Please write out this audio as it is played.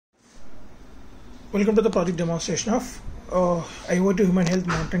Welcome to the project demonstration of IoT human health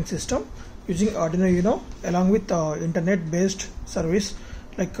monitoring system using Arduino UNO along with internet based service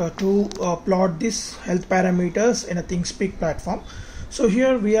to plot these health parameters in a Thingspeak platform. So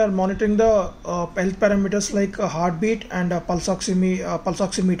here we are monitoring the health parameters like heartbeat and pulse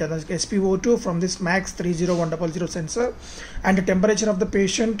oximeter, that's SPO2 from this MAX 30100 sensor, and the temperature of the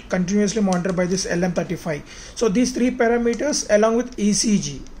patient continuously monitored by this LM35. So these three parameters along with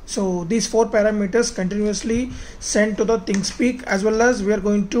ECG. So these four parameters continuously sent to the Thingspeak, as well as we are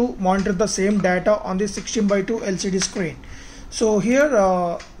going to monitor the same data on the 16:2 LCD screen. So here,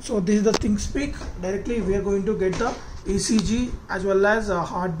 so this is the Thingspeak. Directly we are going to get the ECG as well as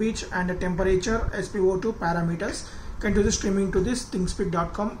heartbeat and the temperature SPO2 parameters. Can do the streaming to this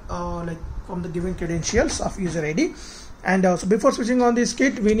thingspeak.com from the given credentials of user ID. And so before switching on this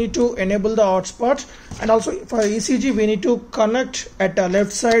kit, we need to enable the hotspot, and also for ECG we need to connect at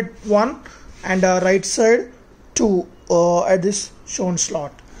left side 1 and right side 2 at this shown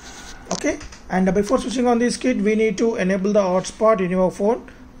slot. Okay, and before switching on this kit, we need to enable the hotspot in your phone.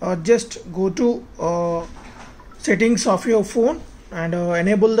 Just go to settings of your phone and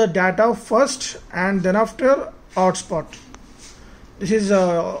enable the data first, and then after hotspot. This is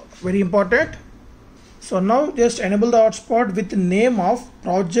very important. So now just enable the hotspot with the name of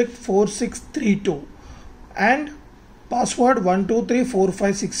project 4632 and password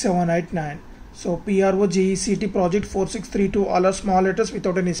 123456789. So PROJECT project 4632, all are small letters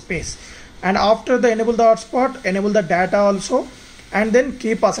without any space. And after the enable the hotspot, enable the data also, and then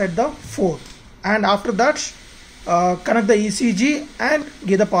keep aside the phone. And after that, connect the ECG and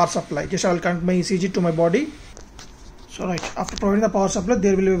give the power supply. Just I will connect my ECG to my body. So right, after providing the power supply,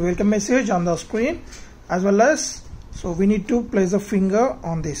 there will be a welcome message on the screen, as well as, so we need to place the finger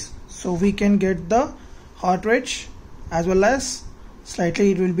on this so we can get the heart rate, as well as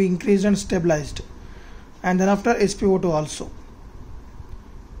slightly it will be increased and stabilized, and then after SPO2 also.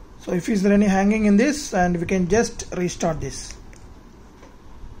 So if is there any hanging in this, and we can just restart this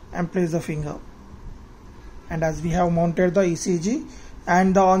and place the finger. And as we have mounted the ECG,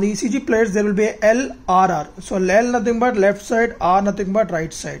 and on the ECG plates there will be L, R, R. So L nothing but left side, R nothing but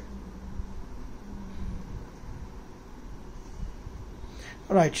right side.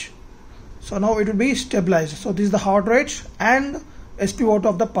 Right, so now it will be stabilized. So this is the heart rate and SPO2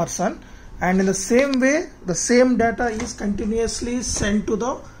 of the person, and in the same way the same data is continuously sent to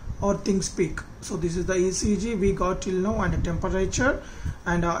the our Thingspeak. So this is the ECG we got till now, and the temperature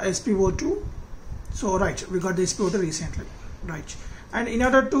and SPO2. So right, we got the SPO2 recently. Right, and in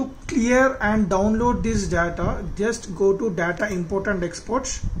order to clear and download this data, just go to data import and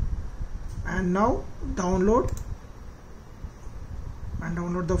export, and now download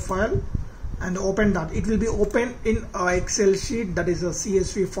the file and open that. It will be open in Excel sheet, that is a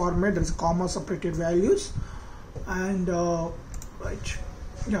CSV format, that is comma separated values. And right,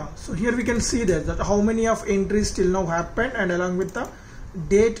 yeah, so here we can see that how many of entries till now happened, and along with the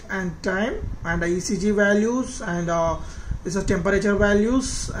date and time, and the ECG values, and this is temperature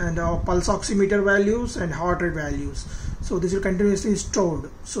values, and pulse oximeter values, and heart rate values. So this will continuously stored,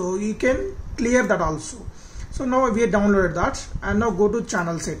 so you can clear that also. So now we have downloaded that, and now go to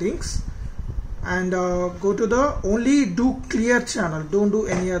channel settings and go to the only do clear channel, don't do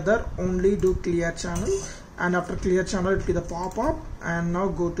any other, only do clear channel. And after clear channel, it will be the pop-up, and now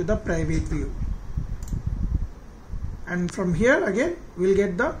go to the private view, and from here again we'll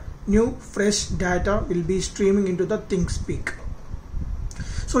get the new fresh data will be streaming into the Thingspeak.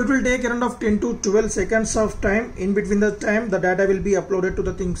 So it will take around of 10 to 12 seconds of time. In between the time, the data will be uploaded to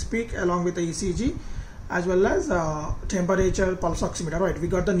the Thingspeak along with the ECG as well as temperature, pulse oximeter. Right, we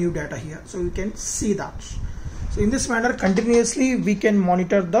got the new data here, so you can see that. So in this manner, continuously we can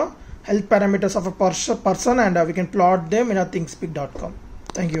monitor the health parameters of a person, and we can plot them in a thingspeak.com.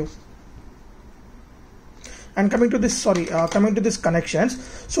 Thank you. And coming to this connections,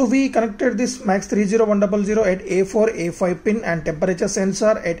 so we connected this MAX 30100 at A4, A5 pin, and temperature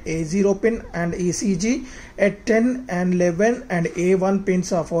sensor at A0 pin, and ECG at 10 and 11 and A1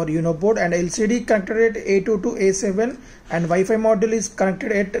 pins of our UNO board, and LCD connected at A2 to A7, and Wi-Fi module is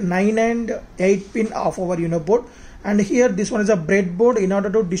connected at 9 and 8 pin of our UNO board. And here this one is a breadboard. In order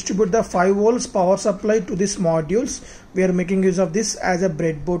to distribute the 5 volts power supply to these modules, we are making use of this as a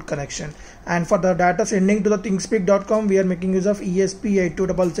breadboard connection. And for the data sending to the thingspeak.com, we are making use of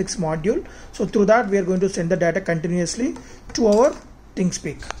ESP8266 module. So through that we are going to send the data continuously to our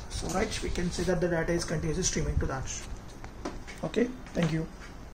Thingspeak. So right, we can see that the data is continuously streaming to that. Okay, thank you.